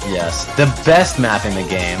 Yes, the best map in the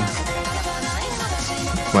game.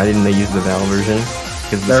 Why didn't they use the Val version?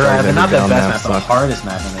 Because They're not the best map, the hardest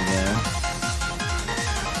map in the game.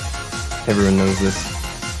 Everyone knows this.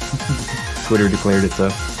 Twitter declared it so.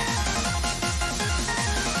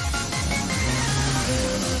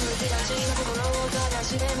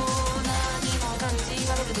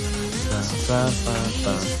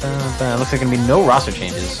 Looks like gonna be no roster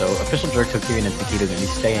changes, so official Jerk, Tokirian, and Taquito gonna be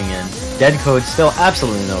staying in. Dead Code still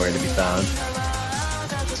absolutely nowhere to be found.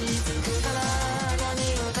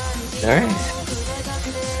 Alright.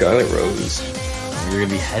 Scarlet Rose. We're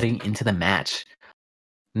gonna be heading into the match.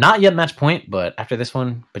 Not yet match point, but after this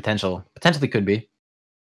one, potentially could be.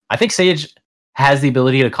 I think Sage has the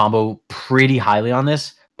ability to combo pretty highly on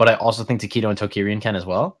this, but I also think Taquito and Tokirian can as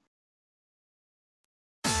well.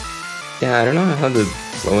 Yeah, I don't know how the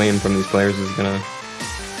slow aim from these players is gonna...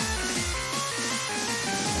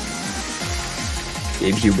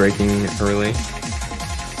 Q breaking early.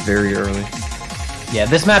 Very early. Yeah,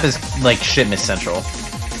 this map is like shit miss central.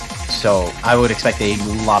 So I would expect a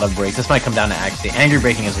lot of breaks. This might come down to actually angry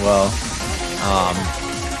breaking as well.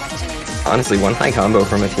 Honestly, one high combo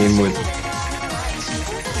from a team would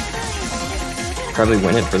probably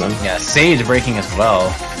win it for them. Yeah, Sage breaking as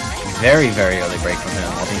well. Very, very early break from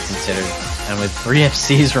him, all things considered. And with 3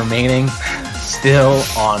 FCs remaining, still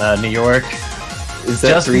on New York. Is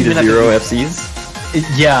that 3-0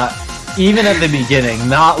 FCs? Yeah, even at the beginning,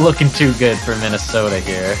 not looking too good for Minnesota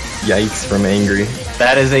here. Yikes from Angry.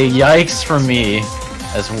 That is a yikes from me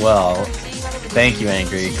as well. Thank you,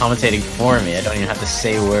 Angry. Commentating for me. I don't even have to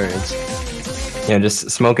say words. Yeah, just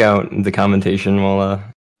smoke out the commentation while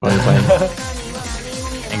you're playing.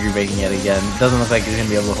 Angry breaking yet again. Doesn't look like he's going to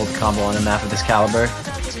be able to hold the combo on a map of this caliber.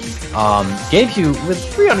 GameQ with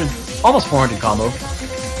 300, almost 400 combo.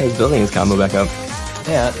 Hey, he's building his combo back up.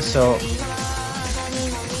 Yeah, so...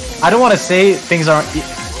 I don't want to say things aren't...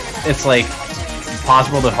 It's like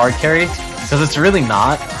possible to hard carry, because it's really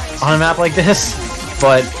not on a map like this.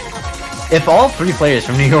 But if all 3 players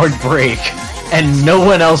from New York break, and no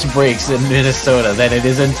one else breaks in Minnesota, then it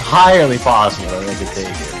is entirely possible that they could take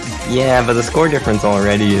it. Yeah, but the score difference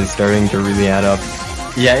already is starting to really add up.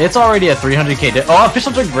 Yeah, it's already a 300k. Oh,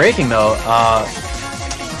 official Jerk breaking though.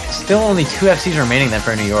 Still only 2 FCs remaining then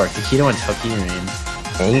for New York. Taquito and Tokirian.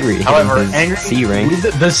 Angry. However, Angry C rank.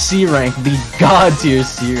 The C rank, the god tier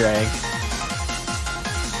C rank.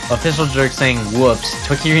 Official Jerk saying whoops.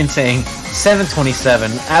 Tokirian saying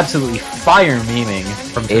 727. Absolutely fire memeing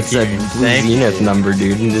from Tokirian. It's a Blue Zenith number,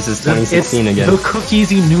 dude. This is 2016 again. The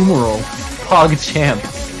Cookiesy numeral. Pog champ.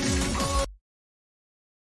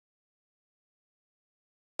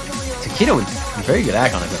 Taquito with very good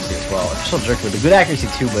act on his FC as well. Official Jerk with a good accuracy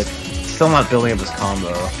too, but still not building up his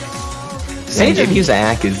combo. Sage JP's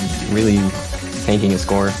act is really tanking his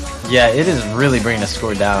score. Yeah, it is really bringing the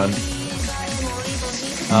score down.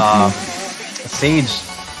 Sage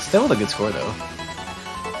still with a good score though.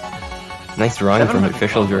 Nice run from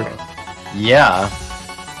Official Jerk. Yeah.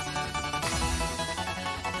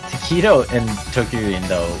 Taquito and Tokirian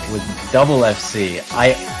though with double FC,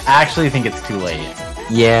 I actually think it's too late.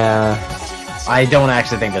 Yeah. I don't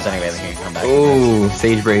actually think there's any way they can come back. Oh,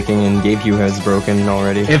 Sage breaking and GameQ has broken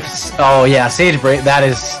already. Oh yeah, Sage break.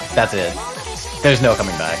 That's it. There's no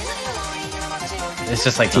coming back. It's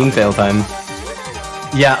just like team fail time.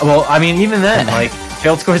 Yeah, well, I mean, even then, like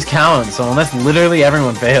failed scores count. So unless literally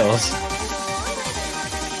everyone fails,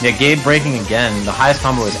 Yeah, Gabe breaking again. The highest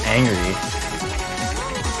combo is Angry.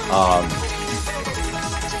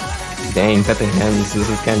 Dang, Pepe hands. This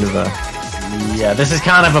is kind of a... Yeah, this is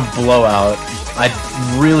kind of a blowout. I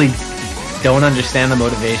really don't understand the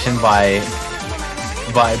motivation by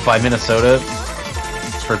Minnesota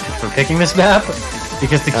for picking this map,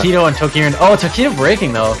 because Taquito and Tokirin... Oh, Taquito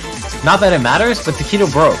breaking though. Not that it matters, but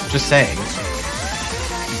Taquito broke. Just saying.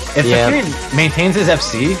 If Tokirin maintains his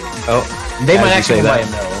FC, they might actually win by a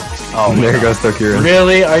mil. Oh, there goes Tokirin.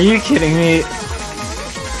 Really? Are you kidding me?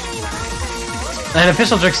 And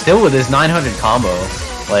Official Jerk still with his 900 combo.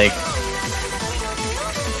 Like,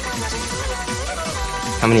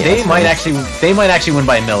 how many? They might actually win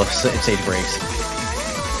by a mil if Sage breaks.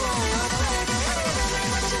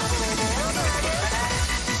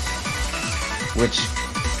 Which,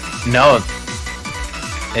 no,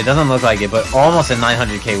 it doesn't look like it, but almost a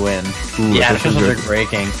 900k win. Ooh, yeah, Official Jerk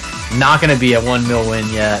breaking. Not gonna be a 1 mil win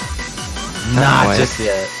yet. Not just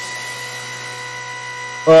yet.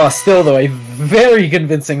 Oh, still though, a very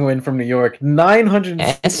convincing win from New York. 900...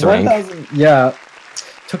 S rank. 1,000... Yeah.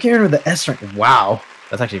 Tokirin with the S rank. Wow.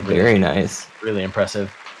 That's actually really, very nice. Really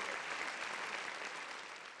impressive.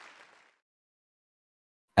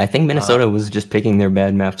 I think Minnesota was just picking their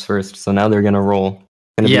bad maps first, so now they're gonna roll.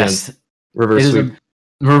 Yes. Reverse sweep.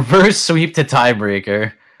 Reverse sweep to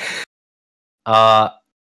tiebreaker.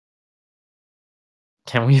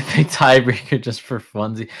 Can we pick tiebreaker just for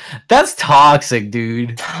funsie? That's toxic,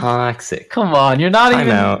 dude. Toxic. Come on, you're not Time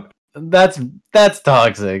even. out. That's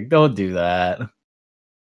toxic. Don't do that.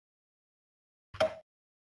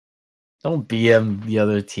 Don't BM the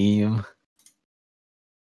other team.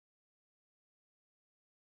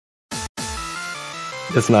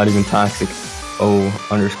 It's not even toxic. O_O.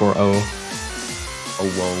 Oh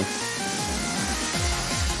whoa.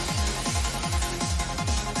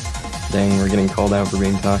 Dang, we're getting called out for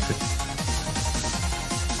being toxic.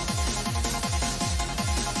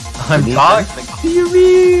 I'm toxic. What do you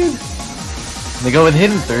mean? They go with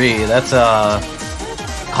Hidden 3. That's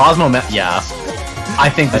Cosmo map. Yeah. I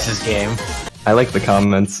think this is game. I like the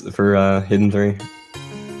comments for Hidden 3.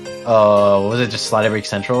 What was it? Just Slider Break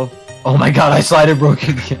Central? Oh my god, I Slider broke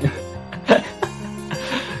again.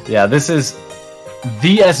 Yeah, this is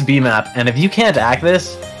the SB map, and if you can't act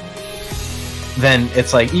this, then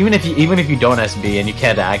it's like even if you don't SB and you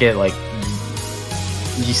can't act it, like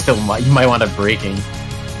you might wind up breaking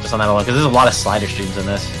just on that alone, because there's a lot of slider streams in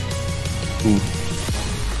this. Ooh.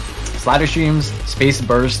 Slider streams, space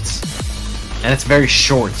bursts, and it's very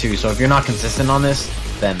short too. So if you're not consistent on this,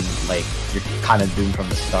 then like you're kind of doomed from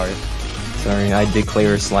the start. Sorry, I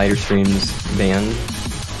declare slider streams banned.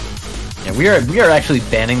 Yeah, we are actually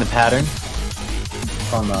banning the pattern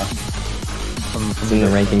from It's in the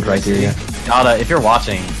ranking criteria. Dada, if you're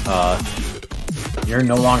watching, you're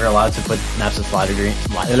no longer allowed to put maps with slider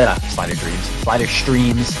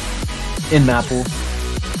streams in map pool.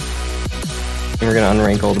 And we're gonna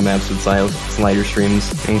unrank all the maps with slider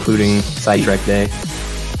streams, including Sidetrack Day.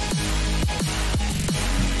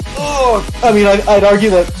 Oh, I mean, I'd argue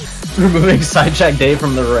that removing Sidetrack Day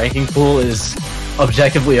from the ranking pool is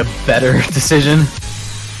objectively a better decision.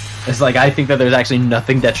 It's like, I think that there's actually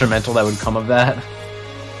nothing detrimental that would come of that.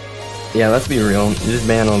 Yeah, let's be real. Just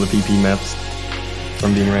ban all the PP maps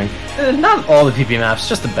from being ranked. Not all the PP maps,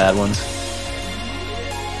 just the bad ones.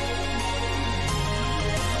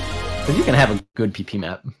 But you can have a good PP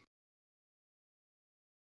map.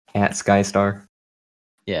 At Skystar.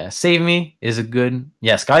 Yeah, Save Me is a good...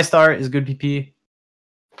 Yeah, Skystar is a good PP.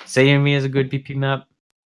 Save Me is a good PP map.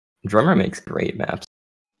 Drummer makes great maps.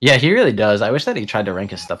 Yeah, he really does. I wish that he tried to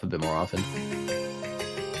rank his stuff a bit more often.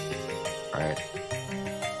 Alright.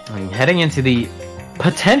 Heading into the...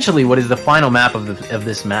 potentially what is the final map of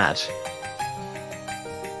this match.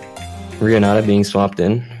 Rionata being swapped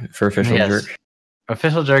in for Official Jerk.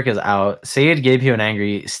 Official Jerk is out. Sade, Gabe, and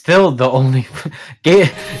Angry still the only...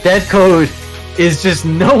 Dead Code is just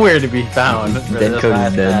nowhere to be found. Dead Code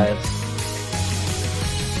is dead. Match.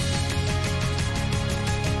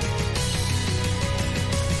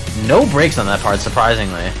 No breaks on that part,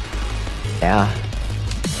 surprisingly. Yeah.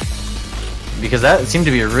 Because that seemed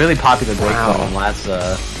to be a really popular break Wow. last,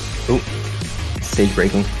 Ooh. Stage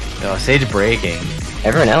breaking. No, Sage breaking.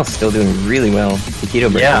 Everyone else still doing really well.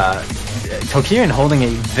 Taquito breaking. Yeah. Tokirin holding a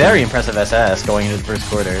very impressive SS going into the first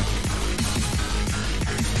quarter.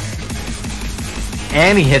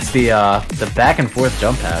 And he hits the back and forth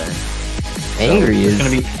jump pattern. Angry is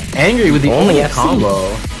gonna be Angry with the only only FC.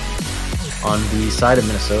 combo on the side of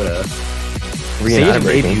Minnesota. Rionata Sage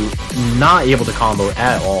breaking. debut not able to combo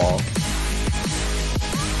at all.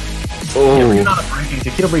 Oh. Rionata breaking,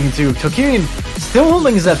 Taquito breaking too. Tokirin Still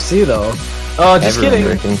holding his FC though. Oh, just Everyone kidding.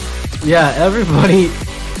 breaking. Yeah, everybody.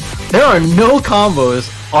 There are no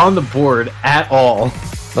combos on the board at all.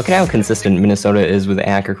 Look at how consistent Minnesota is with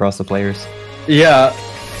ACK across the players. Yeah.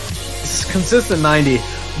 It's consistent 90.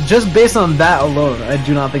 Just based on that alone, I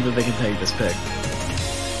do not think that they can take this pick.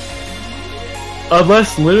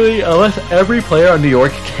 Unless every player on New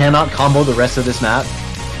York cannot combo the rest of this map.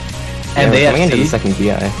 And they going into the second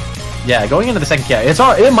PI. Yeah, going into the second PI.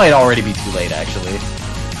 It might already be too late, actually.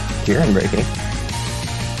 Kieran breaking.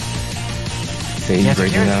 Sage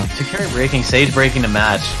breaking now. Takiri breaking, Sage breaking the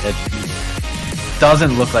match. It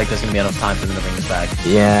doesn't look like there's gonna be enough time for them to bring this back.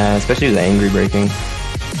 Yeah, especially with the angry breaking.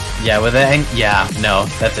 Yeah, with the yeah, no,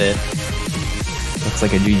 that's it. Looks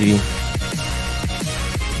like a GG.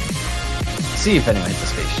 See if anyone hits the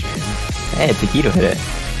space stream. Hey, Taquito hit it.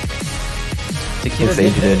 Taquito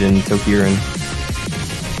Sage did and Tokirin.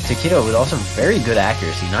 Taquito with also very good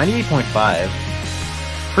accuracy, 98.5.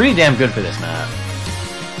 Pretty damn good for this map.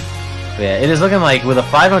 But yeah, it is looking like with a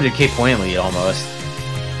 500k point lead almost,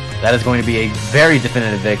 that is going to be a very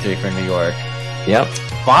definitive victory for New York. Yep.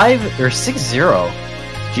 6-0.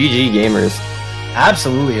 GG gamers.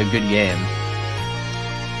 Absolutely a good game.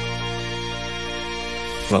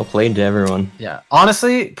 Well played to everyone. Yeah,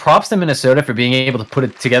 honestly, props to Minnesota for being able to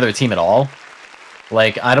put together a team at all.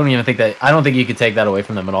 Like, I don't think you could take that away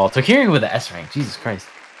from them at all. Tokirin with the S rank, Jesus Christ.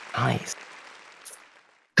 Nice.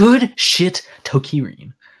 Good shit,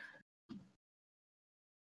 Tokirin.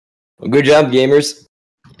 Well, good job, gamers.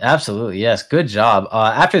 Absolutely, yes, good job.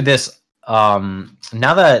 After this, now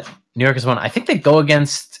that New York has won, I think they go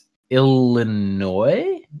against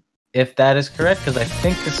Illinois, if that is correct, because I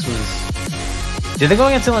think this was... Did they go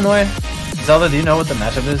against Illinois? Zelda, do you know what the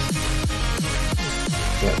matchup is?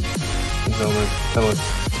 Yeah. Zelda, tell us.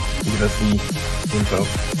 Give us the info.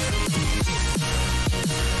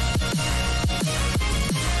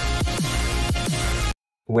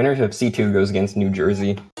 Winner of C2 goes against New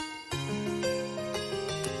Jersey.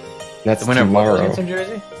 That's The winner of what tomorrow. goes against New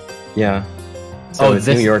Jersey? Yeah. So it's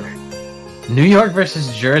New York. New York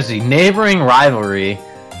versus Jersey, neighboring rivalry.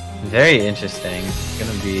 Very interesting.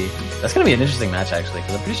 That's gonna be an interesting match actually,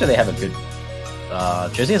 because I'm pretty sure they have a good.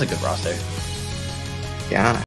 Jersey has a good roster. Yeah.